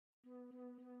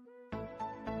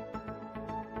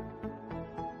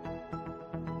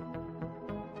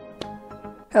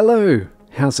Hello,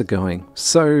 how's it going?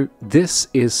 So this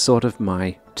is sort of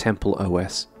my Temple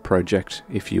OS project,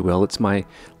 if you will. It's my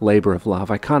labor of love.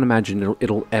 I can't imagine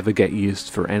it'll ever get used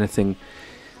for anything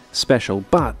special,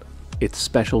 but it's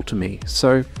special to me.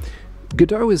 So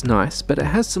Godot is nice, but it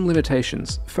has some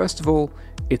limitations. First of all,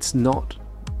 it's not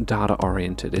data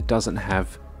oriented. It doesn't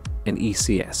have an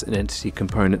ECS, an entity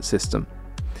component system.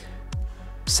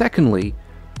 Secondly,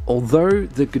 although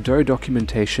the Godot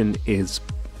documentation is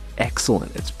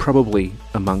excellent, it's probably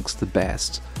amongst the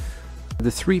best,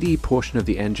 the 3D portion of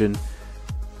the engine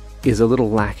is a little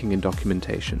lacking in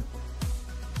documentation.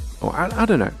 Or I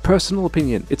don't know, personal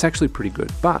opinion, it's actually pretty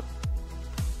good, but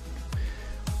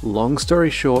long story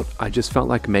short, I just felt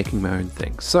like making my own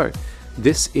thing. So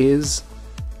this is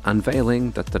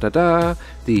unveiling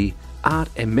the Art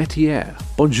et Metiers,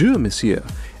 bonjour monsieur,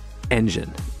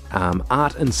 engine.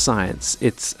 Art and science.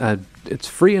 It's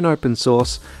free and open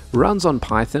source, runs on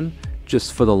Python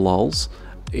just for the lols.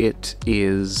 It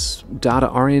is data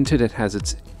oriented, it has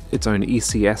its own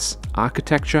ECS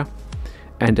architecture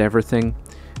and everything.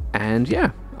 And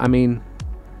yeah, I mean,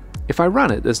 if I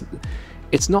run it,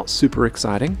 it's not super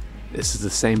exciting. This is the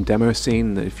same demo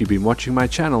scene that if you've been watching my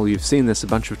channel, you've seen this a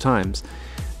bunch of times.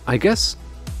 I guess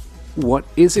what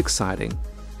is exciting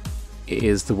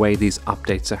is the way these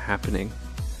updates are happening.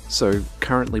 So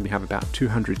currently we have about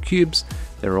 200 cubes,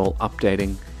 they're all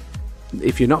updating.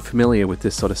 If you're not familiar with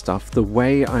this sort of stuff, the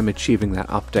way I'm achieving that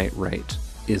update rate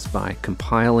is by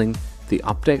compiling the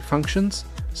update functions.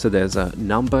 So there's a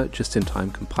number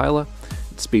just-in-time compiler,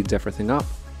 it speeds everything up.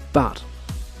 But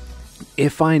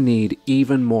if I need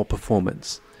even more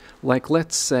performance, like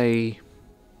let's say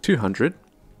 200,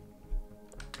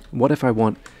 what if I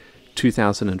want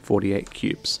 2048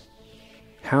 cubes?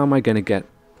 How am I going to get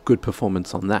good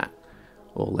performance on that?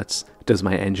 Or does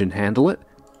my engine handle it?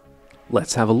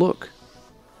 Let's have a look.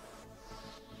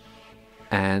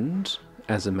 And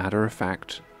as a matter of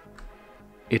fact,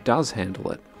 it does handle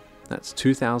it. That's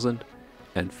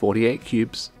 2048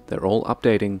 cubes. They're all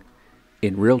updating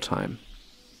in real time.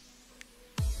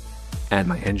 And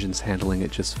my engine's handling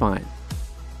it just fine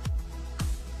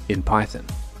in Python.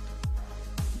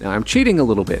 Now I'm cheating a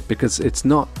little bit because it's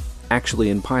not actually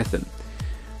in Python.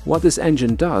 What this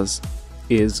engine does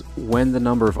is when the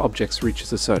number of objects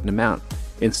reaches a certain amount,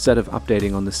 instead of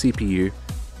updating on the CPU,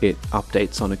 it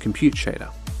updates on a compute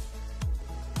shader.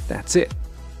 That's it.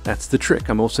 That's the trick.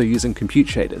 I'm also using compute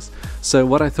shaders. So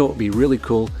what I thought would be really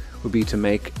cool would be to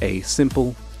make a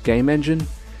simple game engine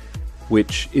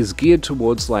which is geared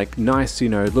towards like nice, you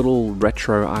know, little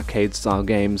retro arcade style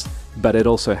games, but it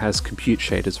also has compute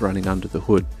shaders running under the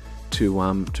hood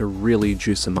to really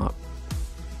juice them up.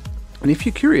 And if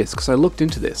you're curious, because I looked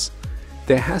into this,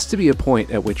 there has to be a point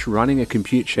at which running a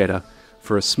compute shader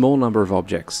for a small number of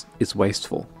objects is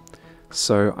wasteful.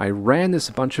 So I ran this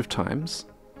a bunch of times,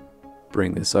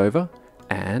 bring this over,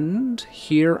 and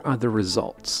here are the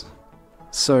results.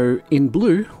 So in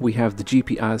blue, we have the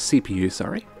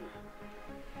CPU,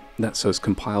 that's those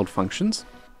compiled functions.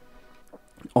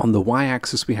 On the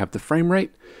y-axis, we have the frame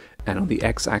rate, and on the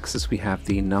x-axis, we have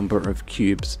the number of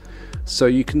cubes. So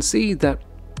you can see that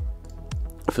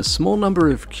for a small number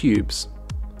of cubes,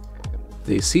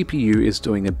 the CPU is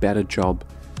doing a better job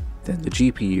than the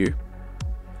GPU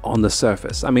on the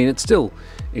surface. I mean, it's still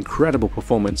incredible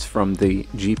performance from the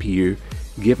GPU,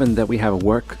 given that we have a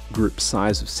work group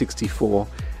size of 64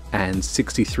 and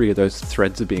 63 of those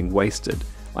threads are being wasted.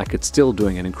 Like, it's still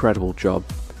doing an incredible job.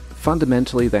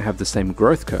 Fundamentally, they have the same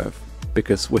growth curve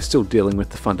because we're still dealing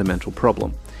with the fundamental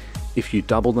problem. If you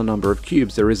double the number of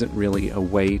cubes, there isn't really a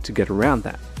way to get around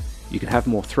that. You can have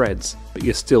more threads, but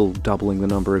you're still doubling the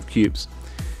number of cubes.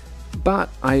 But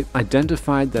I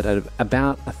identified that at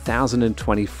about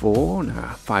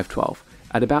 512,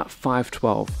 at about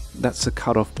 512, that's the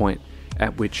cutoff point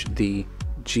at which the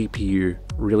GPU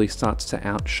really starts to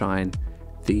outshine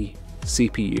the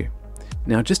CPU.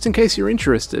 Now, just in case you're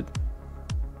interested,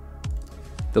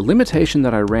 the limitation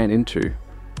that I ran into,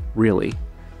 really,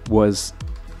 was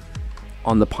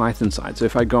on the Python side. So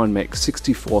if I go and make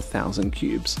 64,000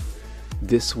 cubes,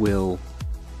 this will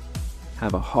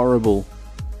have a horrible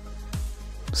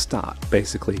start,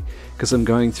 basically, because I'm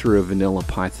going through a vanilla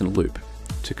Python loop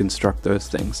to construct those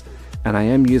things. And I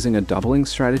am using a doubling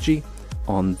strategy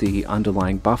on the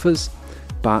underlying buffers,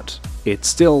 but it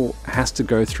still has to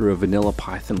go through a vanilla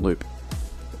Python loop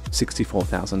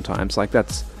 64,000 times. Like,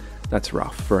 that's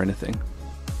rough for anything.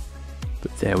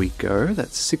 But there we go,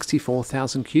 that's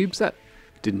 64,000 cubes. That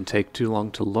didn't take too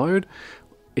long to load.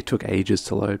 It took ages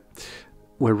to load.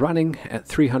 We're running at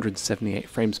 378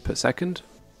 frames per second,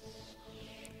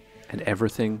 and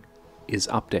everything is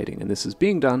updating, and this is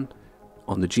being done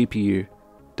on the GPU,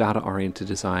 data-oriented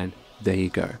design. There you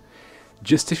go.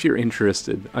 Just if you're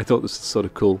interested, I thought this was sort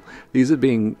of cool. These are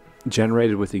being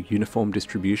generated with a uniform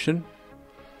distribution.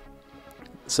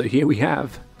 So here we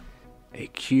have a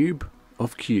cube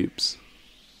of cubes.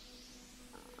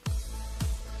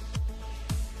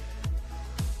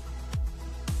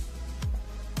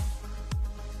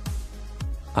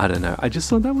 I don't know, I just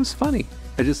thought that was funny.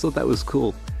 I just thought that was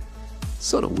cool.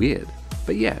 Sort of weird,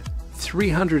 but yeah,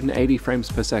 380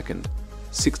 frames per second,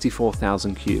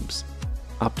 64,000 cubes,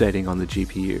 updating on the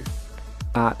GPU.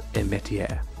 Art et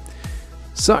Metiers.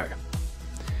 So,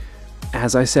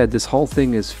 as I said, this whole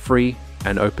thing is free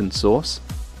and open source,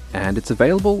 and it's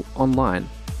available online,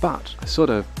 but I sort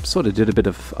of did a bit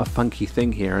of a funky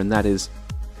thing here, and that is,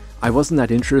 I wasn't that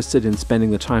interested in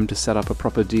spending the time to set up a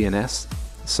proper DNS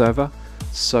server,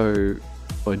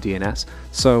 or DNS,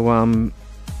 so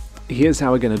here's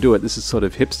how we're going to do it. This is sort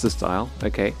of hipster style,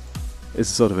 okay? This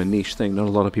is sort of a niche thing, not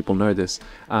a lot of people know this.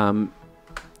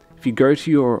 If you go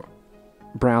to your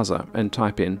browser and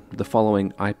type in the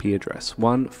following IP address,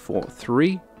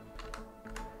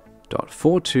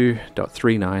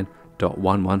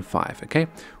 143.42.39.115, okay?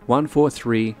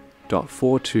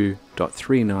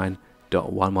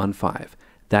 143.42.39.115.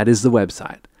 That is the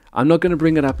website. I'm not going to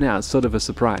bring it up now, it's sort of a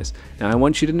surprise. Now I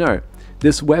want you to know,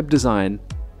 this web design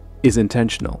is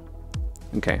intentional,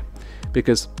 okay?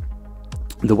 Because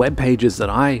the web pages that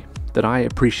I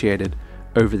appreciated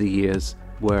over the years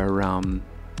were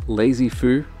Lazy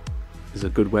Foo is a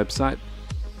good website,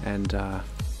 and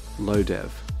Lode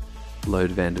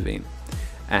Van der Veen.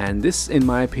 And this, in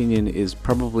my opinion, is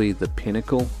probably the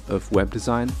pinnacle of web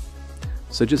design,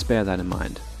 so just bear that in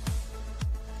mind.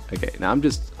 Okay, now I'm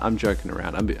joking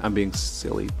around, I'm being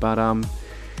silly, but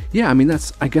yeah, I mean,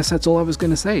 I guess that's all I was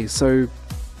going to say. So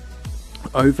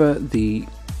over the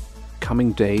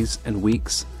coming days and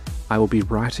weeks, I will be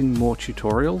writing more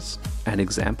tutorials and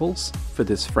examples for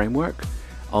this framework.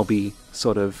 I'll be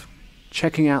sort of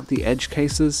checking out the edge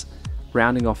cases,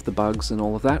 rounding off the bugs and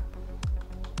all of that.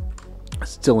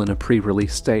 Still in a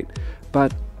pre-release state,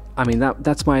 but I mean,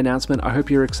 that's my announcement. I hope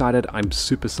you're excited. I'm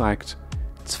super psyched.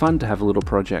 It's fun to have a little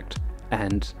project,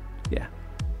 and yeah,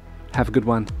 have a good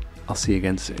one. I'll see you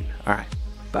again soon. All right,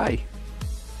 bye.